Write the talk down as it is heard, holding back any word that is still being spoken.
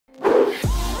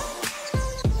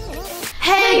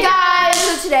Hey guys!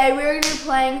 So today we're going to be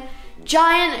playing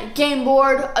giant game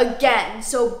board again.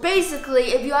 So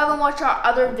basically, if you haven't watched our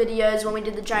other videos when we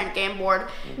did the giant game board,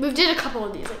 we did a couple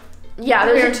of these. Yeah,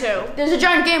 there's a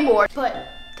giant game board, but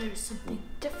there's something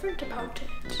different about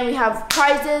it. And we have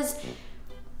prizes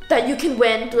that you can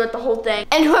win throughout the whole thing.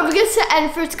 And whoever gets to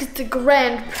end first gets the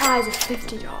grand prize of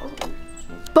 $50.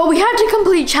 But we have to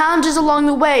complete challenges along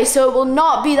the way, so it will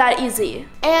not be that easy.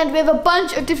 And we have a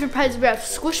bunch of different prizes. We have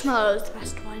Squishmallows, the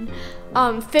best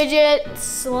one, fidget,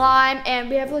 slime, and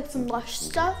we have like some lush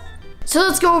stuff. So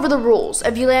let's go over the rules.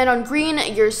 If you land on green,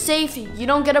 you're safe, you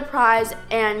don't get a prize,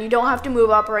 and you don't have to move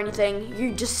up or anything.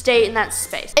 You just stay in that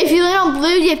space. If you land on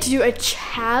blue, you have to do a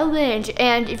challenge,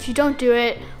 and if you don't do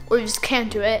it, or you just can't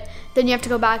do it, then you have to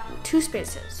go back 2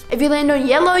 spaces. If you land on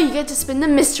yellow, you get to spin the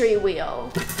mystery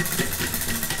wheel.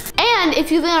 And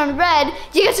if you land on red,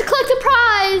 you get to collect the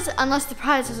prize, unless the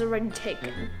prize is already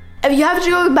taken. If you have to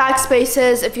go back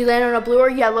spaces, if you land on a blue or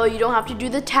yellow, you don't have to do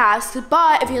the task,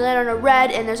 but if you land on a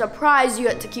red and there's a prize, you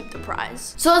get to keep the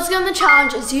prize. So let's get on the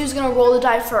challenge and see who's gonna roll the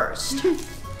die first.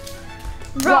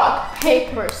 Rock,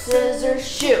 paper, scissors,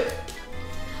 shoot.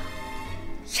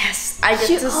 Yes, I get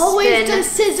to spin always does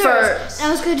scissors. First. And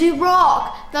I was gonna do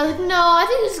rock. And I was like, no, I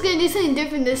think I'm just gonna do something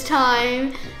different this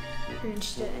time. And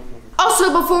she did.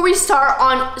 Also, before we start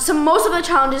on most of the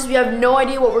challenges, we have no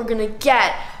idea what we're gonna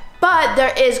get, but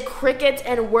there is crickets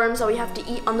and worms that we have to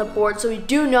eat on the board. So we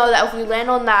do know that if we land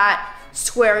on that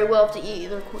square, we will have to eat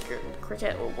either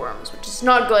cricket or worms, which is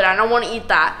not good. I don't want to eat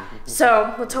that.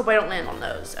 So let's hope I don't land on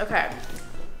those. Okay.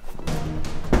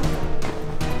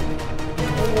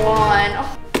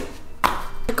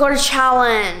 1. Go to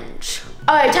challenge.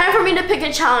 All right, time for me to pick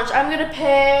a challenge. I'm gonna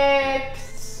pick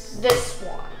this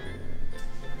one.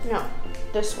 No,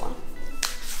 this one.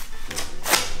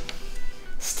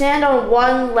 Stand on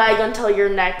one leg until your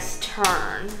next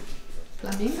turn.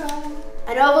 Flamingo.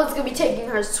 I know Evelyn's gonna be taking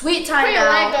her sweet time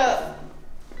now.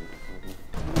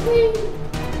 Put your leg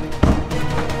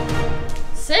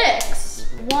up. 6.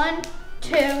 1,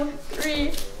 2,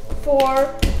 3,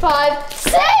 4, 5,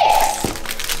 6!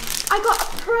 I got a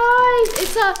prize.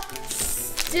 It's a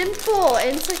simple.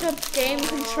 It's like a game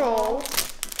control.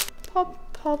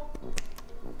 Pop, pop.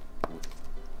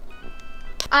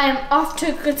 I am off to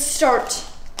a good start.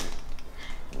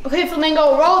 Okay,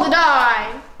 Flamingo, roll the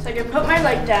die. So I can put my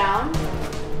leg down.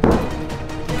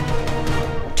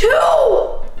 2!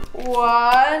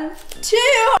 1, 2.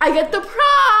 I get the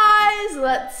prize.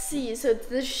 Let's see. So it's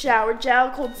the shower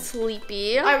gel called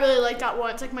Sleepy. I really like that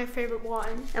one. It's like my favorite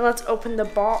one. And let's open the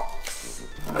box.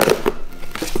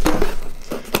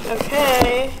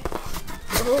 Okay.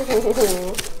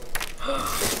 Ooh.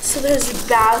 So there's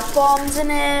bath bombs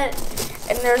in it.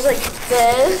 And there's like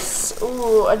this,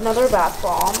 ooh, another bath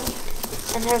bomb.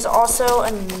 And there's also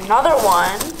another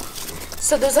one.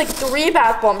 So there's like 3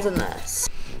 bath bombs in this.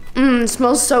 Mmm,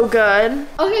 smells so good.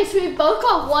 Okay, so we both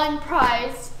got 1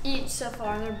 prize each so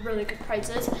far, and they're really good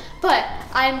prizes. But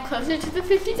I'm closer to the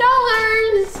 $50.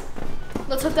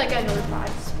 Let's hope that I get another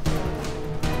prize.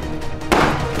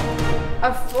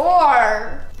 A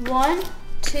 4. 1,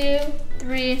 2,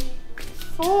 3,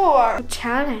 4.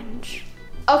 Challenge.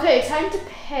 Okay, time to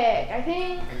pick. I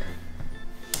think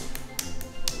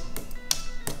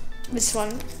this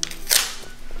one.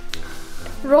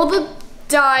 Roll the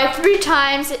die 3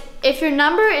 times. If your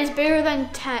number is bigger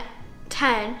than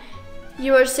 10,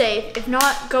 you are safe. If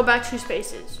not, go back 2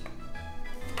 spaces.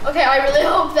 Okay, I really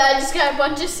hope that I just got a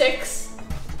bunch of 6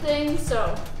 things,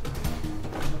 so.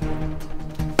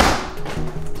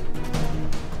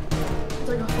 It's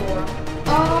like a 4.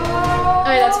 Oh,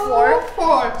 okay, that's 4.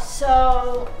 4.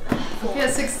 So, Yeah,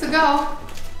 6 to go.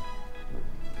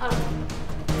 4.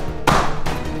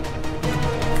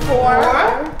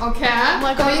 Okay. Oh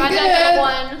my God, Going I good.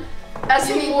 got 1. That's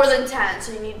more than 10,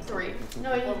 so you need 3.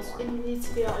 No, it needs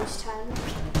to be at least 10. 5.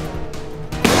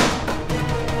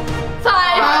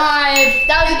 5.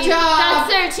 That would Good be, job.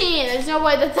 that's 13. There's no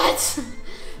way that that's.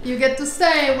 You get to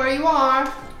stay where you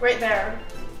are. Right there.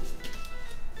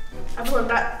 I put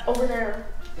that over there.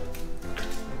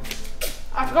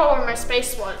 I forgot where my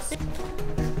space was.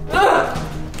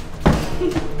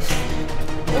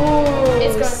 Ooh,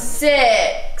 It's going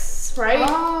 6, right?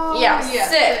 Oh, yeah, yeah,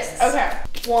 6. Okay.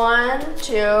 1,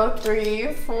 2,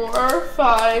 3, 4,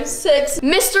 5, 6.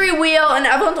 Mystery wheel, and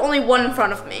Evelyn's only 1 in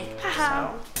front of me.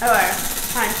 Haha. So, okay,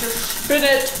 time to spin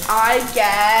it. I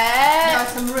get. There are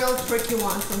some real tricky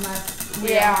ones on that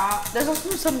wheel. Yeah, there's also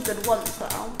some good ones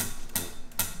though.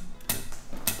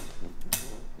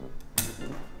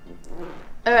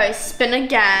 Okay, spin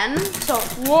again. So,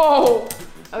 whoa.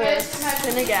 Okay, let's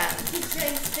spin again.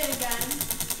 Spin again.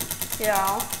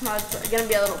 Yeah, that's gonna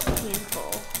be a little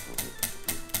painful.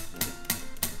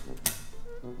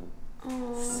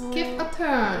 Skip a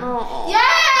turn. Oh.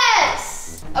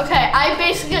 Yes! Okay, I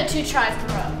basically got 2 tries in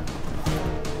a row.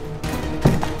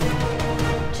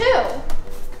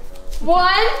 2.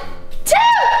 1, 2!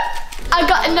 I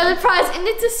got another prize and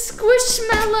it's a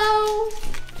squishmallow.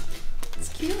 It's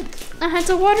cute. It's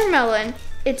a watermelon.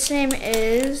 Its name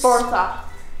is Bertha.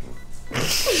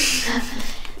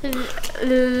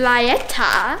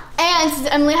 Lietta. And since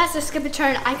Emily has to skip a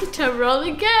turn, I get to roll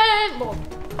again. Well,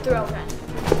 throw again.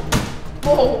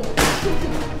 Whoa.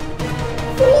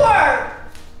 4!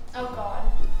 Oh God.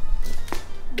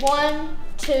 1,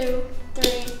 2,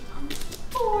 3,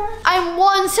 4. I'm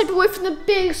 1 step away from the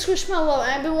big squishmallow,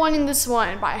 and I've been wanting this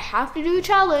one, but I have to do a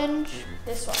challenge.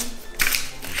 This one.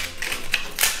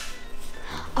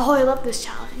 Oh, I love this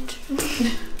challenge.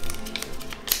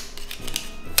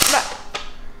 Right.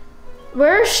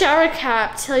 Wear a shower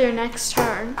cap till your next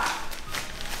turn.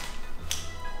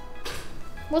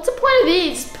 What's the point of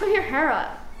these? Put your hair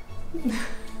up.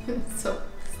 So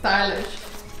stylish.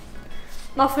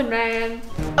 Muffin Man.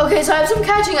 Okay, so I have some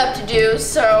catching up to do,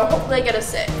 so hopefully I get a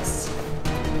 6.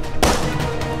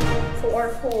 4,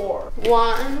 4.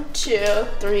 1, 2,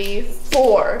 3,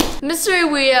 4. Mystery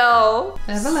wheel.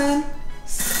 Evelyn.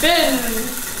 Spin.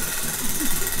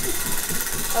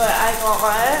 Okay, I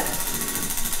got it.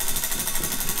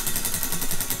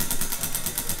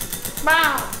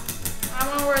 Wow. I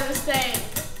want to wear this thing.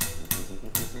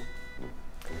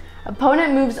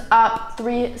 Opponent moves up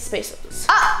 3 spaces.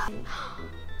 Ah!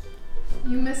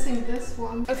 You missing this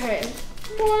one. Okay.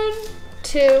 1,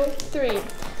 2, 3.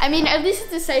 I mean, at least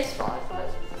it's a safe spot.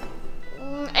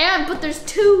 But there's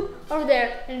 2 over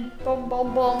there. And boom,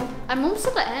 boom, boom. I'm almost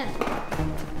at the end.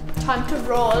 Time to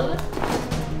roll.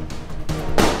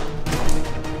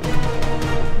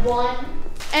 1.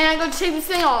 And I'm going to take this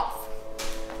thing off.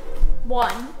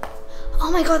 1. Oh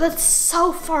my God, that's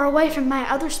so far away from my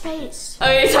other space.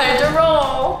 Okay, time to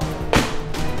roll.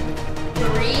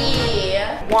 3.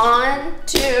 1,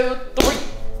 2, 3.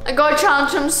 I got a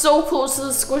challenge. I'm so close to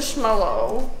the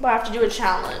squishmallow, but I have to do a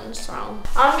challenge. So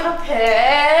I'm gonna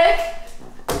pick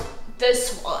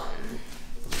this one.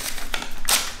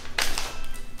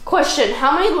 Question: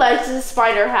 how many legs does a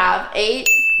spider have? 8.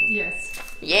 Yes.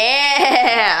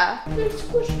 Yeah. Big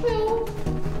squishmallow.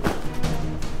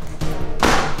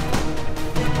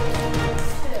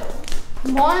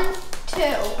 2. 1, 2.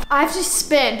 I have to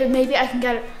spin, but maybe I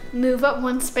can move up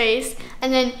 1 space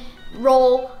and then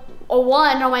roll a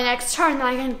 1 on my next turn, then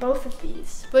I get both of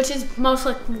these, which is most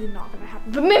likely not gonna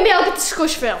happen. But maybe I'll get the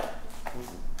squishville.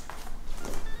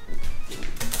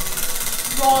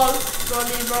 Roll,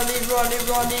 rolly.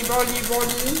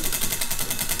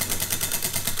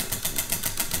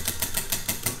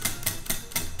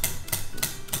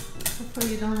 Hopefully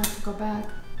you don't have to go back.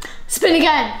 Spin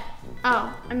again.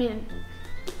 Oh, I mean.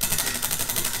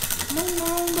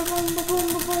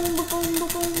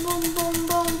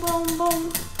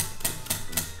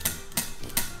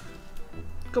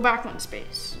 Go back 1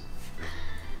 space.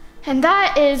 And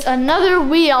that is another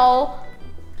wheel.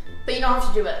 But you don't have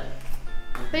to do it.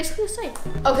 Basically the same.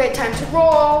 Okay, time to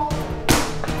roll.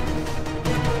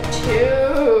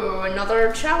 2.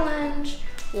 Another challenge.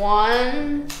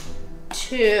 1,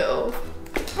 2.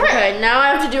 Okay, now I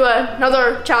have to do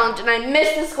another challenge, and I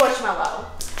missed the squishmallow.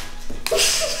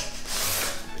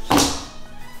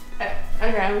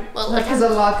 Okay. Well, That was a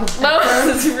lot of that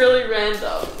was really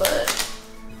random, but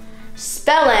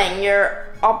spelling. Your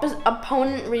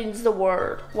opponent reads the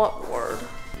word. What word?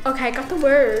 Okay, I got the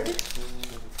word.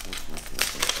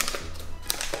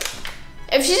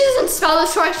 If she doesn't spell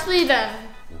this correctly, then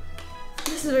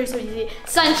this is very so easy.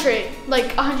 Century,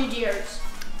 like 100 years.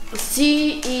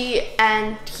 CENTURY.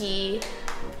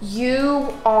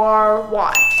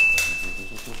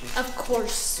 Of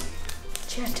course.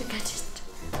 She had to get it.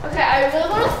 Okay, I really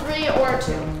want a 3 or a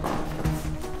 2.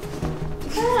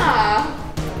 Ah.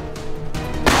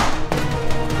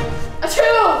 A 2!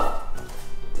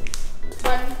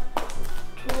 1,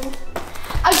 2.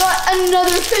 I got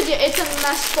another fidget. It's a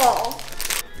mesh ball.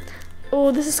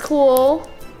 Oh, this is cool.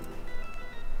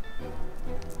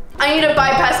 I need to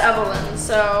bypass Evelyn,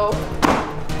 so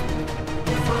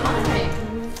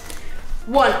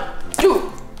 1,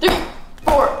 2, 3,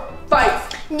 4, 5.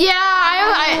 Yeah,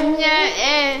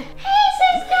 Hey,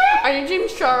 sister! Are you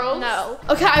James Charles? No.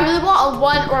 Okay, I really want a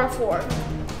 1 or a 4.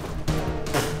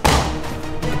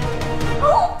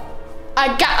 I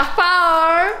got a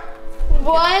 4.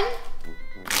 1.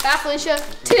 Bye, Felicia.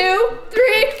 2,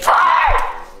 3, 4.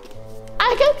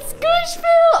 I got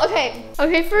Squishville.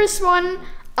 Okay, first one,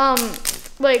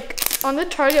 like on the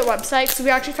Target website, so we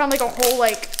actually found like a whole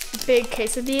like big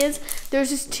case of these. There's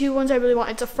just two ones I really want.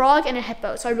 It's a frog and a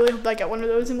hippo, so I really hope I get one of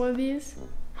those in one of these.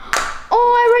 Oh,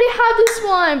 I already have this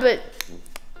one, but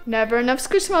never enough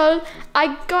Squishmallows.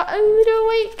 I got a little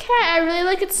white cat. I really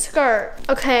like its skirt.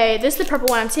 Okay, this is the purple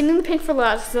one. I'm saving the pink for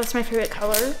last because that's my favorite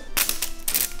color.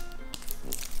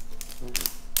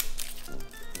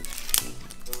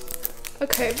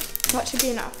 Okay, that should be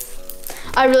enough.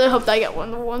 I really hope that I get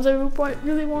one of the ones I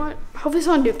really want. Hopefully it's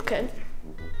not a duplicate.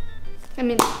 I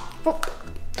mean, oh.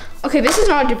 Okay, this is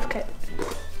not a duplicate.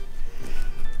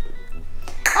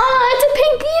 Oh, it's a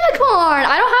pink unicorn.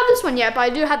 I don't have this one yet, but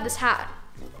I do have this hat.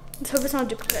 Let's hope it's not a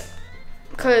duplicate.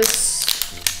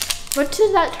 Because I went to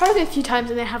that Target a few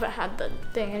times and they haven't had the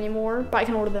thing anymore, but I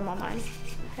can order them online.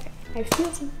 Okay, I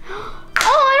feel some. Oh,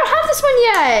 I don't have this one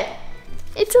yet.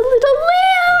 It's a little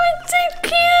lamb. It's so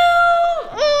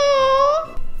cute.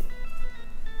 Aww.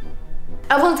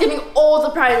 Evelyn's getting all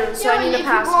the prizes, so I need to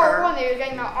pass her. One, you're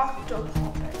getting an octopus.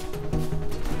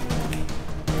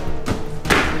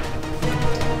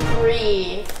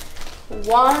 3,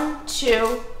 1,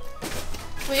 2,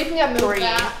 Well, you can get moved 3.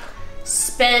 back.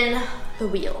 Spin the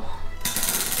wheel.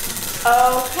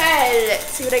 Okay, let's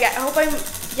see what I get. I hope I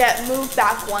get moved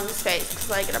back one space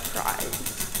because I get a prize.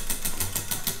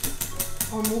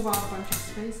 Or move out a bunch of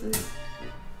spaces.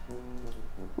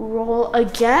 Roll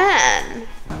again.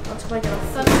 Let's hope I get a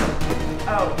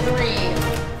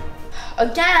 3.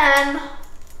 Again.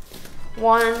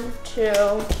 1,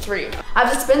 2, 3. I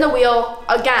have to spin the wheel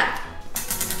again. I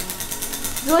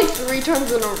feel like 3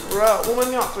 turns in a row. Well,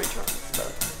 maybe not 3 turns,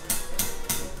 but.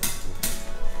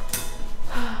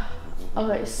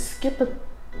 Okay, skip a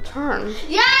turn.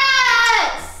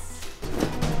 Yes! 2.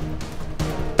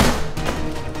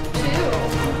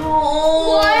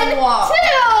 Oh, 1, 2.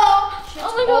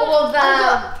 Oh my God. All of them. I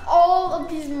got all of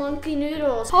these monkey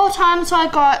noodles. Whole time, so I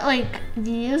got like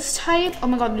these type. Oh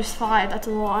my God, there's 5. That's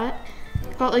a lot.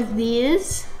 Got like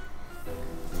these.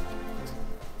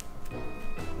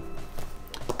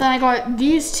 Then I got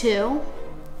these 2.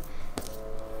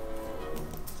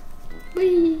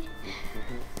 Whee!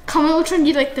 Comment which one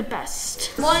you like the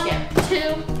best. 1,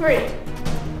 2, 3.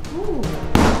 Ooh.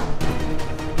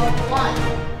 1.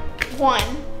 1.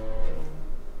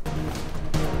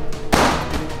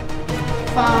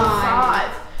 5.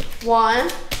 1,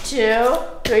 2,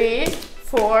 3,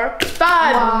 4,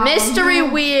 5. Wow. Mystery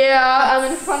wheel.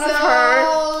 I'm in front of her.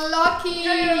 So lucky,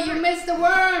 you missed the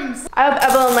worms. I hope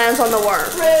Evelyn lands on the worm.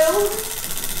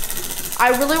 I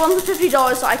really want the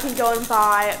 $50 so I can go and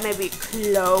buy maybe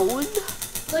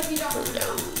clothes. Like you don't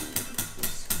know.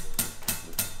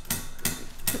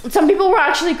 Some people were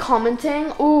actually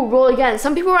commenting. Ooh, roll again.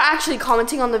 Some people were actually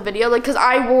commenting on the video, like, cause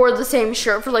I wore the same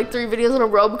shirt for like 3 videos in a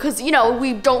row because, you know,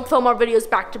 we don't film our videos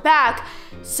back to back.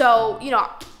 So, you know,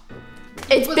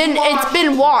 it's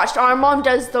been washed. Our mom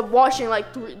does the washing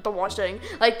like 3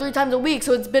 times a week,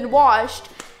 so it's been washed.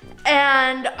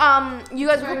 And you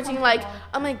guys were commenting like,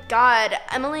 oh my God,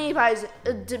 Emily buy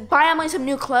Emily some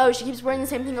new clothes. She keeps wearing the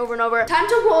same thing over and over. Time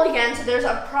to roll again. So there's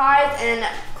a prize in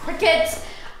crickets.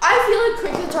 I feel like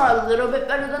crickets are a little bit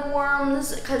better than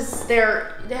worms because they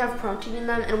have protein in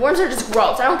them, and worms are just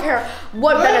gross. I don't care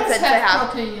what benefits they have.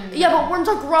 Protein. Yeah, but worms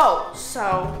are gross.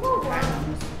 So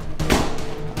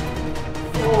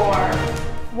 4.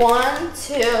 1,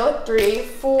 2, 3,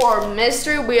 4.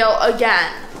 Mystery wheel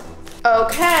again.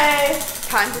 Okay,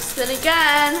 time to spin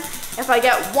again. If I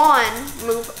get 1,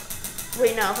 move.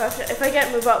 Wait, no. If I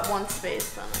get move up 1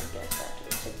 space, then I guess I have to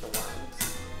just take the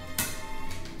worms.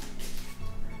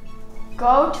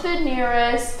 Go to the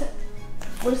nearest.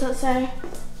 What does that say?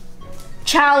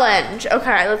 Challenge.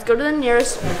 Okay, let's go to the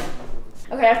nearest.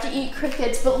 Okay, I have to eat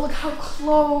crickets, but look how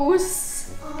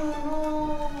close. Oh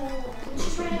no.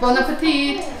 Bon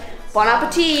appetit. Bon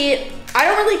appetit. I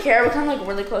don't really care. We're kind of like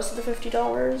really close to the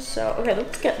 $50. So, okay,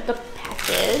 let's get the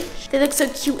package. They look so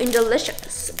cute and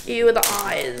delicious. Ew, the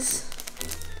eyes.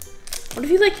 What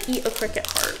if you like eat a cricket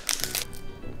heart?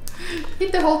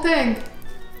 Eat the whole thing.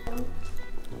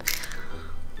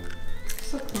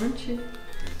 So crunchy.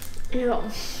 Ew.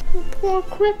 Poor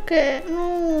cricket.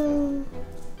 No.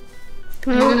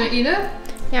 Are you gonna eat it?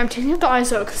 Yeah, I'm taking out the eyes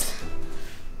though, cause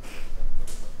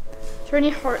is there any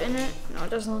heart in it? No, it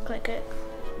doesn't look like it.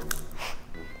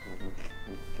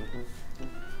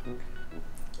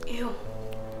 Ew.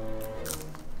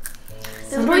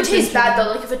 It really tastes bad though.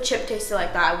 Like if a chip tasted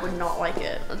like that, I would not like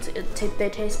it. They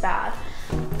taste bad.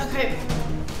 Okay.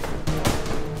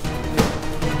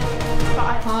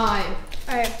 5. 5.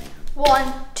 Alright.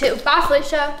 1, 2. Bye,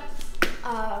 Felicia.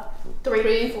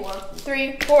 3, 4.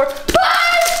 3, 4, 5!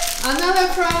 Another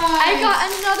prize. I got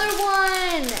another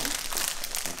one.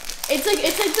 It's like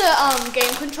the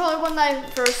game controller one that I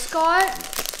first got,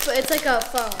 but it's like a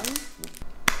phone.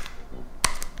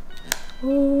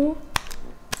 Ooh.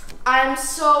 I'm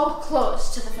so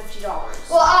close to the $50.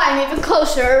 Well, I'm even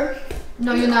closer.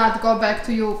 No, you're not. Go back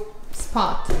to your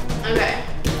spot. Okay.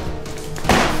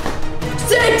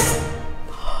 6.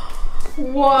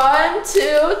 1,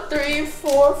 2, 3,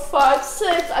 4, 5,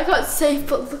 6. I got safe,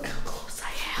 but look how close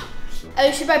I am. At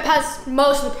least if I pass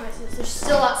most of the prizes, there's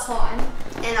still that slime.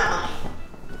 And I'm money.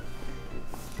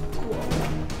 Cool.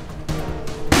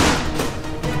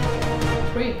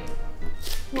 3.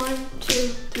 1, 2,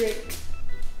 3.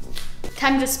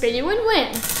 Time to spin you and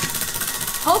win.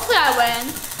 Hopefully I win.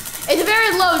 It's a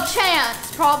very low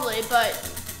chance, probably, but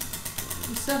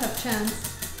You still have chance.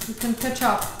 You can catch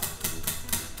up.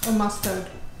 Or mustard.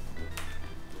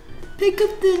 pick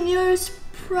up the nearest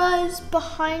prize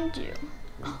behind you.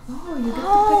 Oh, you get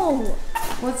to pick.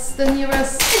 What's the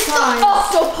nearest prize?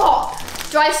 Octo Pop.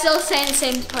 Do I still stay in the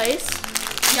same place?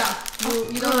 Yeah,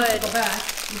 you don't have to go back.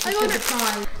 You I just got get the it.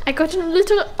 prize. I got a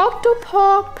little Octo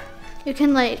Pop. You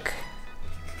can like,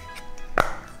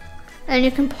 and you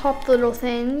can pop the little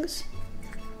things.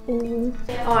 Ooh.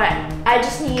 Alright, I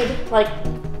just need like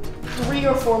 3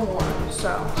 or 4 more,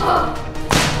 so.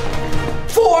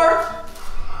 4.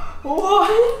 1,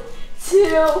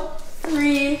 2,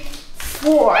 3,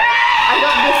 4. I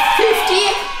got the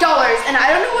 $50, and I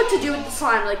don't know what to do with the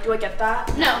slime. Like, do I get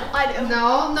that? No, I do.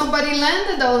 No, nobody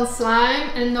landed on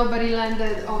slime, and nobody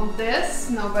landed on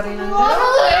this. Nobody landed on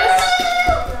this.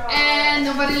 And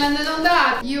nobody landed on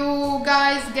that. You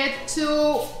guys get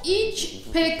to each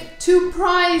pick 2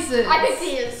 prizes. I pick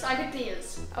these. I pick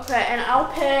these. Okay, and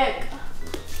I'll pick.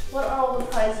 What are all the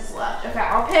prizes left? Okay,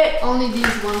 I'll pick Only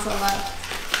these ones are left.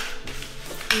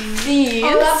 these.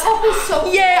 Oh, that pop is so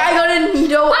Yeah, I got a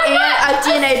needle and a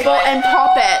DNA bolt and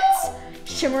poppets.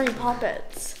 Shimmery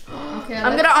poppets. Okay,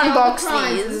 I'm let's gonna see all the unbox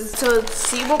prizes. these. So let's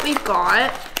see what we've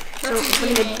got. So Let's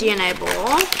opening a DNA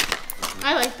bowl.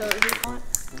 I like those.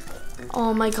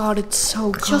 Oh my god, it's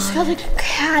so good. Just got like a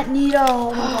cat needle.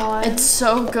 Oh my god. It's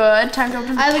so good. Time to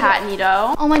open the I like cat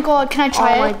needle. Oh my god, can I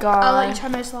try it? Oh my god. I'll let you try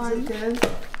my slime. Good.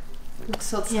 Looks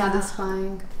so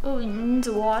satisfying. Oh, it needs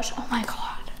a wash. Oh my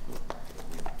god.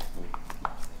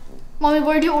 Mommy,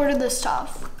 where do you order this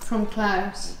stuff? From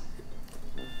Claire's.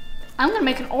 I'm gonna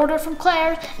make an order from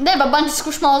Claire's. They have a bunch of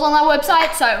Squishmallows on that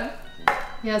website, so.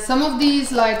 Yeah, some of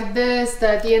these like this,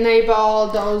 the DNA ball,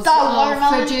 those That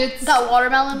watermelon, fidgets, that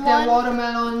watermelon the one.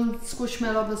 watermelon,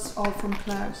 squishmallow, was all from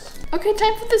Claire's. Okay,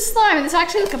 time for this slime. There's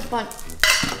actually like a bunch.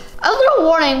 A little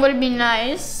warning would be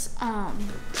nice.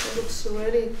 It looks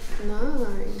really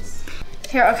nice.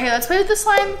 Here, okay, let's play with the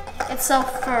slime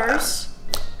itself first.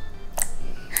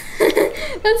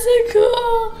 That's so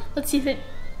cool. Let's see if it.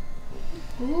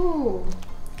 Ooh.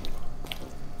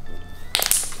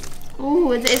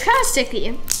 Ooh, it's kind of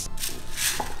sticky.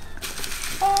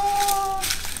 Oh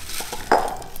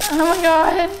my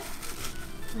god.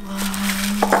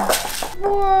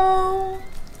 Whoa.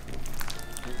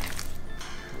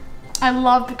 I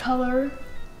love the color.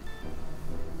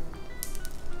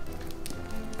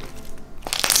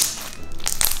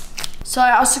 So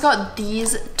I also got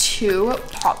these 2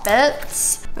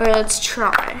 poppets. Alright, let's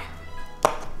try.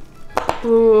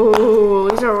 Ooh,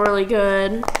 these are really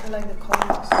good. I like the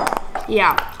colors.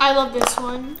 Yeah, I love this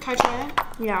one. Can I try it?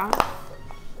 yeah.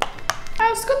 I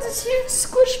also got this huge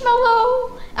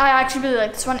Squishmallow. I actually really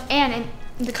like this one, and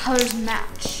the colors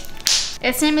match.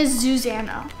 Its name is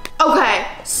Zuzana. Okay,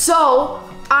 so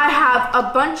I have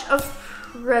a bunch of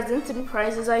presents and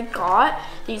prizes I got.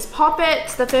 These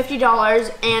poppets, the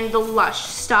 $50, and the Lush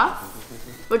stuff,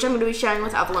 which I'm gonna be sharing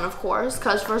with Evelyn, of course,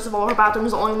 because first of all, her bathroom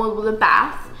is the only one with a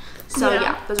bath. So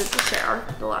yeah, those are to share,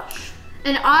 the Lush.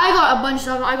 And I got a bunch of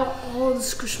stuff. I got all the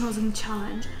Squishmallows in the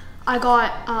challenge. I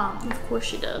got, Of course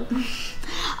she did.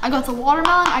 I got the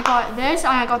watermelon, I got this,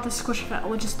 and I got the Squishmallow,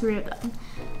 which is 3 of them.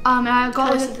 And I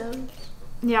got like,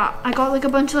 yeah, I got like a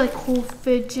bunch of like cool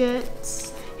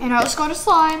fidgets, and I also got a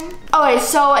slime. Okay,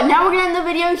 so now we're gonna end the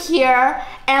video here,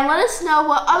 and let us know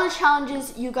what other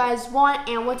challenges you guys want,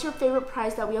 and what's your favorite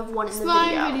prize that we have won in the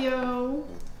Slime video.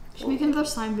 Should we make another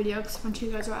slime video? Because a bunch of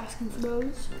you guys are asking for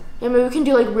those. Yeah, maybe we can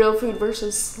do like real food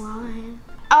versus slime.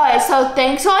 Alright, so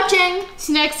thanks for watching.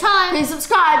 See you next time. Please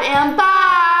subscribe and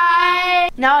bye.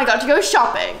 Now I got to go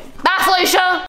shopping. Bye, Felicia.